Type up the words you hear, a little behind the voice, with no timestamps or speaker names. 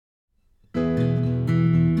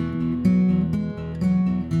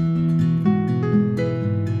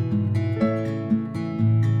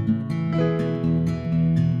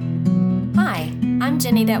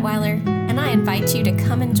Jenny Detweiler, and I invite you to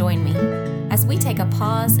come and join me as we take a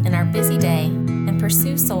pause in our busy day and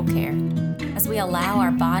pursue soul care, as we allow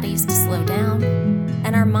our bodies to slow down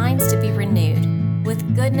and our minds to be renewed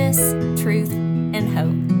with goodness, truth, and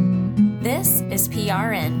hope. This is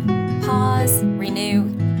PRN, Pause, Renew,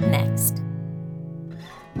 Next.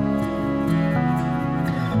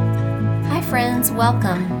 Hi friends,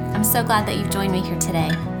 welcome. I'm so glad that you've joined me here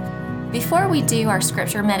today. Before we do our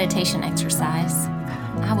scripture meditation exercise,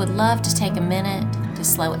 I would love to take a minute to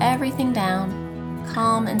slow everything down,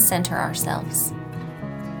 calm and center ourselves.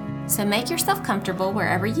 So make yourself comfortable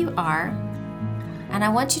wherever you are, and I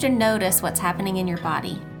want you to notice what's happening in your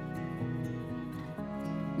body.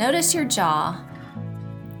 Notice your jaw.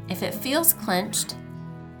 If it feels clenched,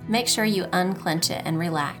 make sure you unclench it and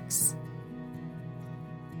relax.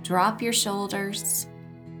 Drop your shoulders.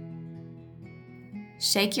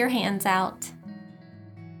 Shake your hands out.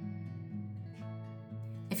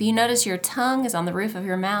 If you notice your tongue is on the roof of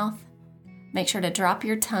your mouth, make sure to drop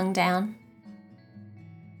your tongue down.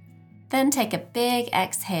 Then take a big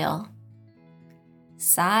exhale.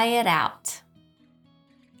 Sigh it out.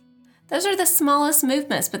 Those are the smallest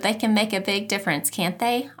movements, but they can make a big difference, can't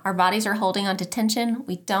they? Our bodies are holding on to tension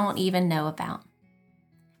we don't even know about.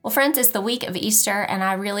 Well, friends, it's the week of Easter, and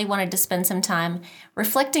I really wanted to spend some time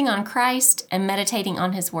reflecting on Christ and meditating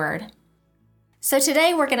on His Word. So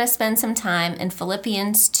today we're going to spend some time in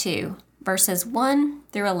Philippians 2, verses 1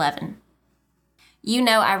 through 11. You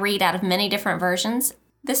know I read out of many different versions.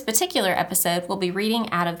 This particular episode will be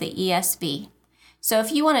reading out of the ESV. So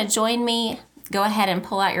if you want to join me, go ahead and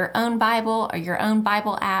pull out your own Bible or your own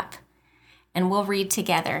Bible app, and we'll read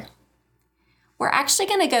together. We're actually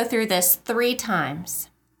going to go through this 3 times.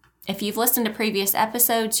 If you've listened to previous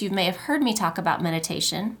episodes, you may have heard me talk about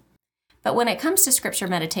meditation. But when it comes to scripture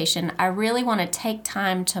meditation, I really want to take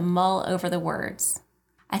time to mull over the words.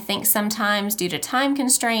 I think sometimes due to time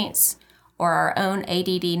constraints or our own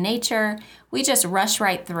ADD nature, we just rush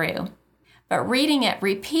right through. But reading it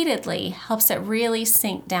repeatedly helps it really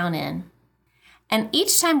sink down in. And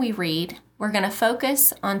each time we read, we're going to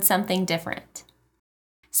focus on something different.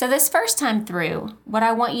 So this first time through, what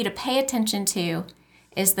I want you to pay attention to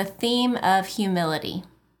is the theme of humility.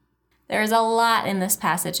 There is a lot in this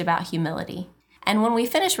passage about humility. And when we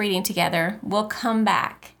finish reading together, we'll come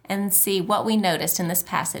back and see what we noticed in this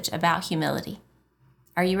passage about humility.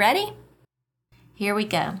 Are you ready? Here we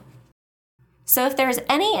go. So if there is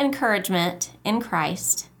any encouragement in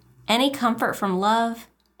Christ, any comfort from love,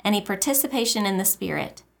 any participation in the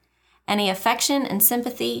Spirit, any affection and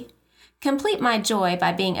sympathy, complete my joy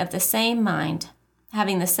by being of the same mind,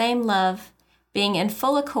 having the same love, being in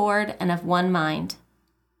full accord and of one mind.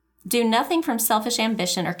 Do nothing from selfish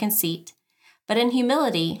ambition or conceit, but in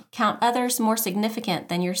humility count others more significant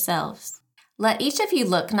than yourselves. Let each of you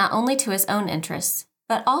look not only to his own interests,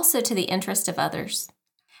 but also to the interest of others.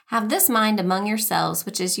 Have this mind among yourselves,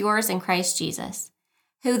 which is yours in Christ Jesus,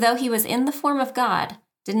 who, though he was in the form of God,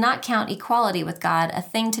 did not count equality with God a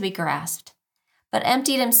thing to be grasped, but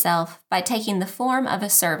emptied himself by taking the form of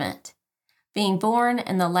a servant, being born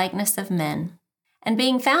in the likeness of men. And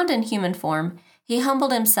being found in human form, he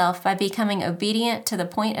humbled himself by becoming obedient to the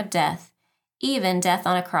point of death, even death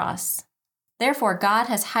on a cross. Therefore God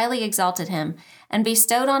has highly exalted him and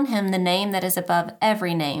bestowed on him the name that is above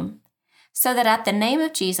every name, so that at the name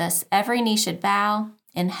of Jesus every knee should bow,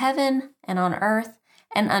 in heaven and on earth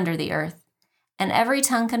and under the earth, and every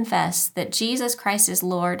tongue confess that Jesus Christ is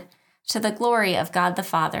Lord, to the glory of God the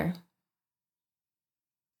Father.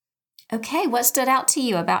 Okay, what stood out to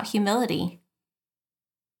you about humility?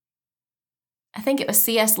 I think it was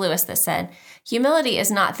C.S. Lewis that said, humility is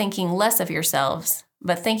not thinking less of yourselves,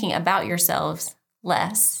 but thinking about yourselves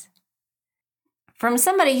less. From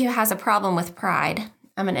somebody who has a problem with pride,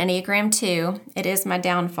 I'm an Enneagram 2, it is my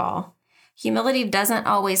downfall. Humility doesn't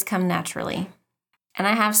always come naturally. And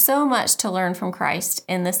I have so much to learn from Christ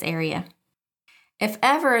in this area. If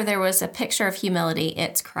ever there was a picture of humility,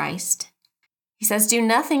 it's Christ. He says, do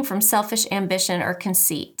nothing from selfish ambition or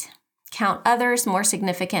conceit. Count others more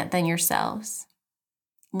significant than yourselves.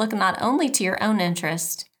 Look not only to your own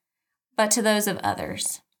interest, but to those of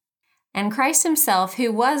others. And Christ himself,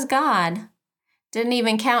 who was God, didn't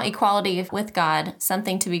even count equality with God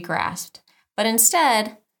something to be grasped, but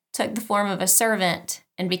instead took the form of a servant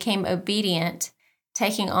and became obedient,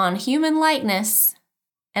 taking on human likeness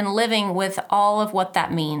and living with all of what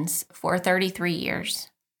that means for 33 years,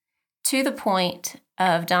 to the point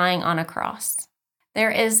of dying on a cross. There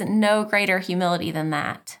is no greater humility than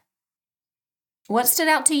that. What stood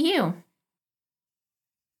out to you?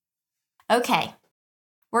 Okay,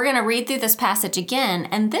 we're going to read through this passage again,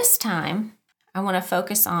 and this time I want to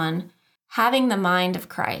focus on having the mind of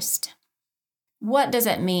Christ. What does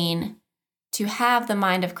it mean to have the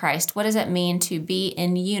mind of Christ? What does it mean to be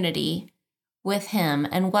in unity with Him?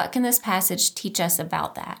 And what can this passage teach us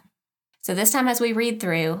about that? So this time as we read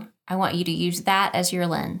through, I want you to use that as your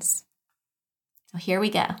lens. So here we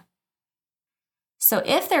go. So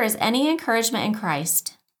if there is any encouragement in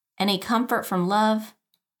Christ, any comfort from love,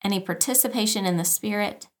 any participation in the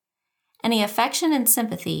Spirit, any affection and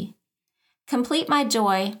sympathy, complete my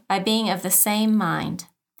joy by being of the same mind,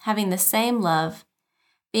 having the same love,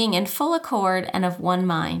 being in full accord and of one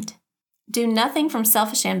mind. Do nothing from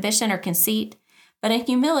selfish ambition or conceit, but in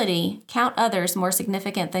humility count others more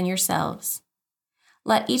significant than yourselves.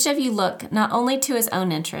 Let each of you look not only to his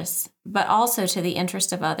own interests, but also to the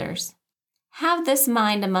interest of others. Have this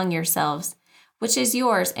mind among yourselves, which is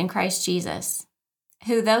yours in Christ Jesus,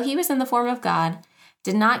 who, though he was in the form of God,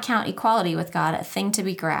 did not count equality with God a thing to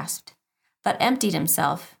be grasped, but emptied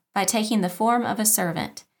himself by taking the form of a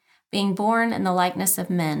servant, being born in the likeness of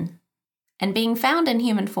men. And being found in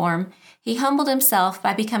human form, he humbled himself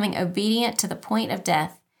by becoming obedient to the point of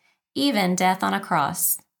death, even death on a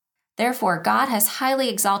cross. Therefore God has highly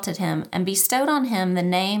exalted him and bestowed on him the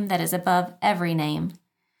name that is above every name,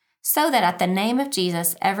 so that at the name of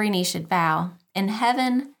Jesus every knee should bow, in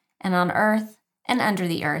heaven and on earth and under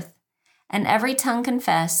the earth, and every tongue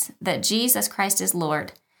confess that Jesus Christ is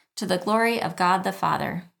Lord, to the glory of God the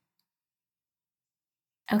Father.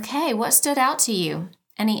 Okay, what stood out to you?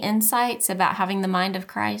 Any insights about having the mind of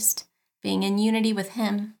Christ, being in unity with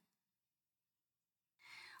Him?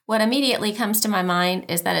 What immediately comes to my mind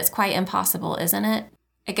is that it's quite impossible, isn't it?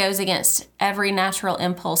 It goes against every natural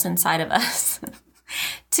impulse inside of us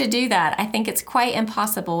to do that. I think it's quite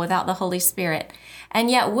impossible without the Holy Spirit.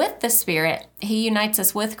 And yet with the Spirit, He unites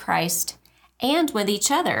us with Christ and with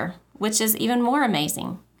each other, which is even more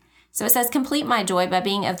amazing. So it says, complete my joy by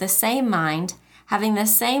being of the same mind, having the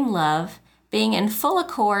same love, being in full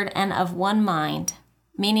accord and of one mind,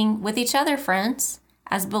 meaning with each other, friends.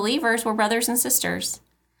 As believers, we're brothers and sisters.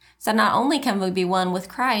 So not only can we be one with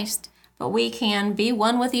Christ, but we can be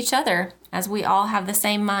one with each other as we all have the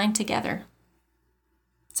same mind together.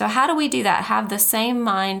 So how do we do that? Have the same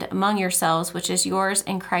mind among yourselves, which is yours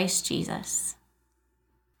in Christ Jesus.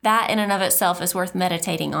 That in and of itself is worth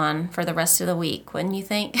meditating on for the rest of the week, wouldn't you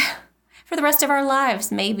think? For the rest of our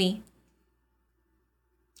lives, maybe.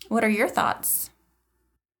 What are your thoughts?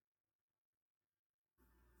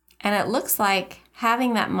 And it looks like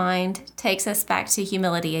having that mind takes us back to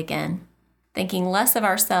humility again, thinking less of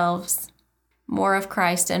ourselves, more of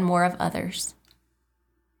Christ, and more of others.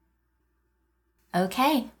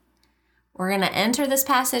 Okay, we're going to enter this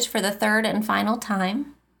passage for the third and final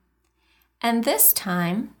time. And this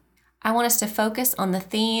time, I want us to focus on the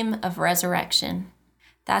theme of resurrection.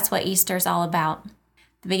 That's what Easter is all about.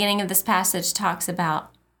 The beginning of this passage talks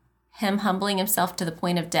about Him humbling Himself to the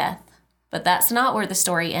point of death. But that's not where the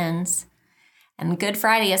story ends. And Good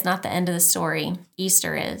Friday is not the end of the story.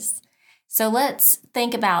 Easter is. So let's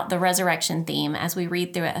think about the resurrection theme as we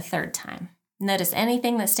read through it a third time. Notice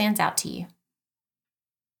anything that stands out to you.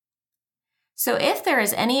 So if there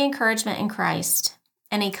is any encouragement in Christ,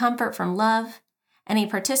 any comfort from love, any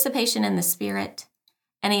participation in the Spirit,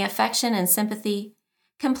 any affection and sympathy,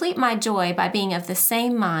 complete my joy by being of the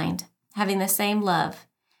same mind, having the same love,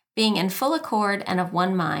 being in full accord and of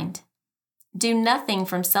one mind. Do nothing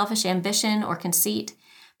from selfish ambition or conceit,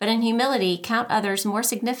 but in humility count others more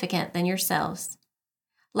significant than yourselves.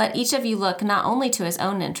 Let each of you look not only to his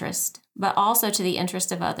own interest, but also to the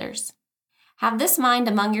interest of others. Have this mind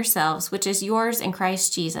among yourselves, which is yours in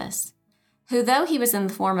Christ Jesus, who, though he was in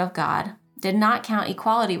the form of God, did not count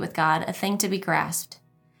equality with God a thing to be grasped,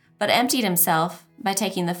 but emptied himself by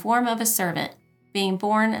taking the form of a servant, being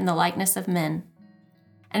born in the likeness of men.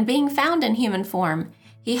 And being found in human form,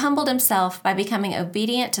 he humbled himself by becoming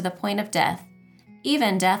obedient to the point of death,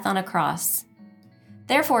 even death on a cross.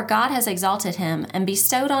 Therefore God has exalted him and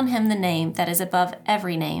bestowed on him the name that is above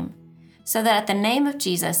every name, so that at the name of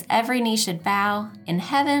Jesus every knee should bow, in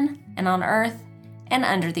heaven and on earth and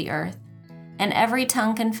under the earth, and every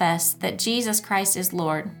tongue confess that Jesus Christ is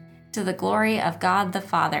Lord, to the glory of God the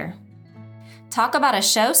Father. Talk about a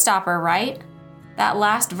showstopper, right? That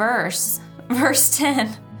last verse, verse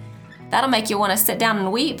 10. That'll make you want to sit down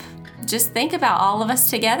and weep. Just think about all of us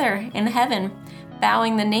together in heaven,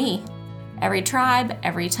 bowing the knee. Every tribe,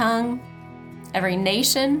 every tongue, every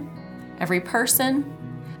nation, every person,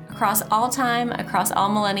 across all time, across all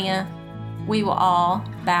millennia, we will all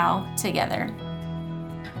bow together.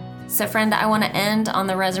 So friend, I want to end on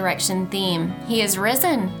the resurrection theme. He is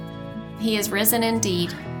risen. He is risen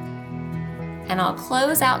indeed. And I'll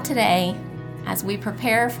close out today as we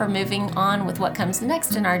prepare for moving on with what comes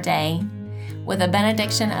next in our day with a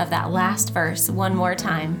benediction of that last verse one more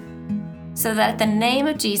time, so that at the name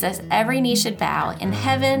of Jesus every knee should bow in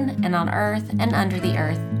heaven and on earth and under the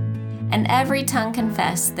earth, and every tongue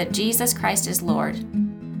confess that Jesus Christ is Lord,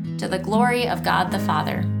 to the glory of God the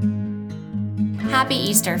Father. Happy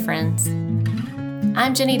Easter, friends.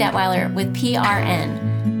 I'm Jenny Detweiler with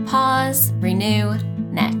PRN. Pause, renew,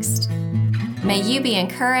 next. May you be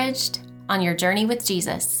encouraged on your journey with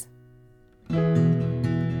Jesus.